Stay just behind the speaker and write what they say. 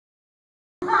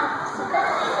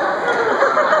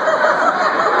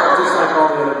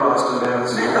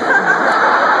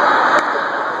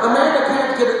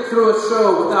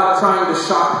show without trying to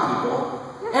shock people.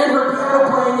 And her piano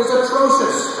playing is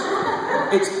atrocious.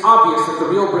 It's obvious that the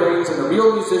real brains and the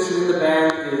real musician in the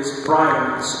band is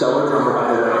Brian, the stellar drummer,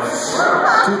 by the way.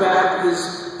 Too bad his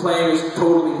playing is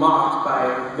totally mocked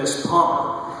by Miss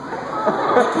Palmer.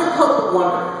 I can't help but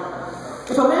wonder,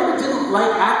 if Amanda didn't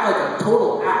act like a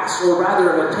total ass, or rather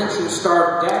an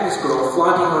attention-starved daddy's girl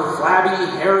flaunting her flabby,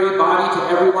 hairy body to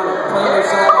everyone and playing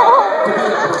herself out to be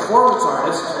a performance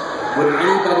artist, would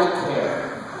anybody care?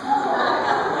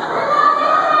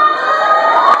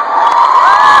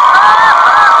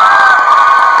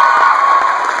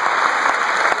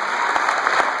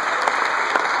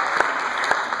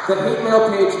 The hate mail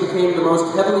page became the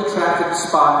most heavily trafficked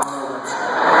spot on our website.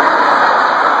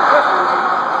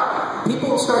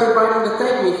 People started writing to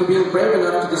thank me for being brave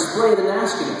enough to display the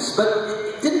nastiness, but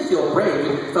it didn't feel brave.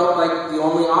 It felt like the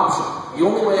only option, the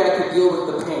only way I could deal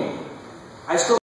with the pain. I still